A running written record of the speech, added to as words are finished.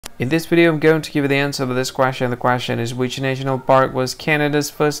In this video, I'm going to give you the answer to this question. The question is, which national park was Canada's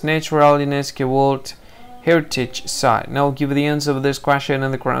first natural UNESCO World Heritage Site? Now I'll give you the answer to this question,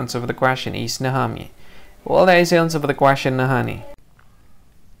 and the correct answer for the question is Nahani. Well, that is the answer for the question, Nahani.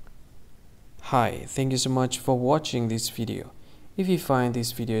 Hi, thank you so much for watching this video. If you find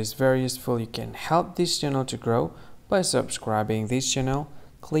this video is very useful, you can help this channel to grow by subscribing this channel.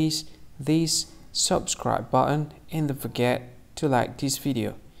 Click this subscribe button and don't forget to like this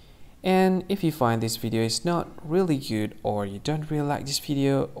video. And if you find this video is not really good, or you don't really like this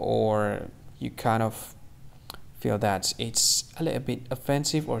video, or you kind of feel that it's a little bit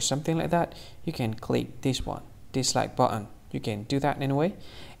offensive or something like that, you can click this one, dislike button. You can do that anyway.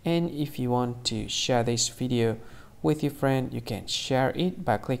 And if you want to share this video with your friend, you can share it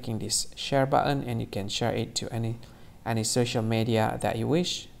by clicking this share button, and you can share it to any social media that you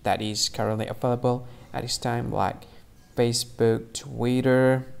wish that is currently available at this time, like Facebook,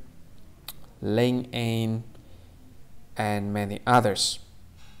 Twitter, LinkedIn, and many others,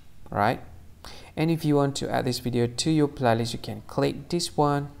 right? And if you want to add this video to your playlist, you can click this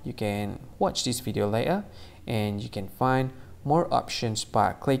one. You can watch this video later, and you can find more options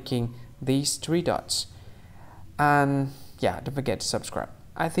by clicking these three dots. And yeah, don't forget to subscribe.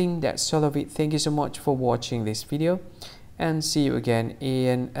 I think that's all of it. Thank you so much for watching this video, and see you again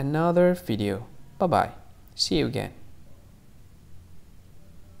in another video. Bye bye. See you again.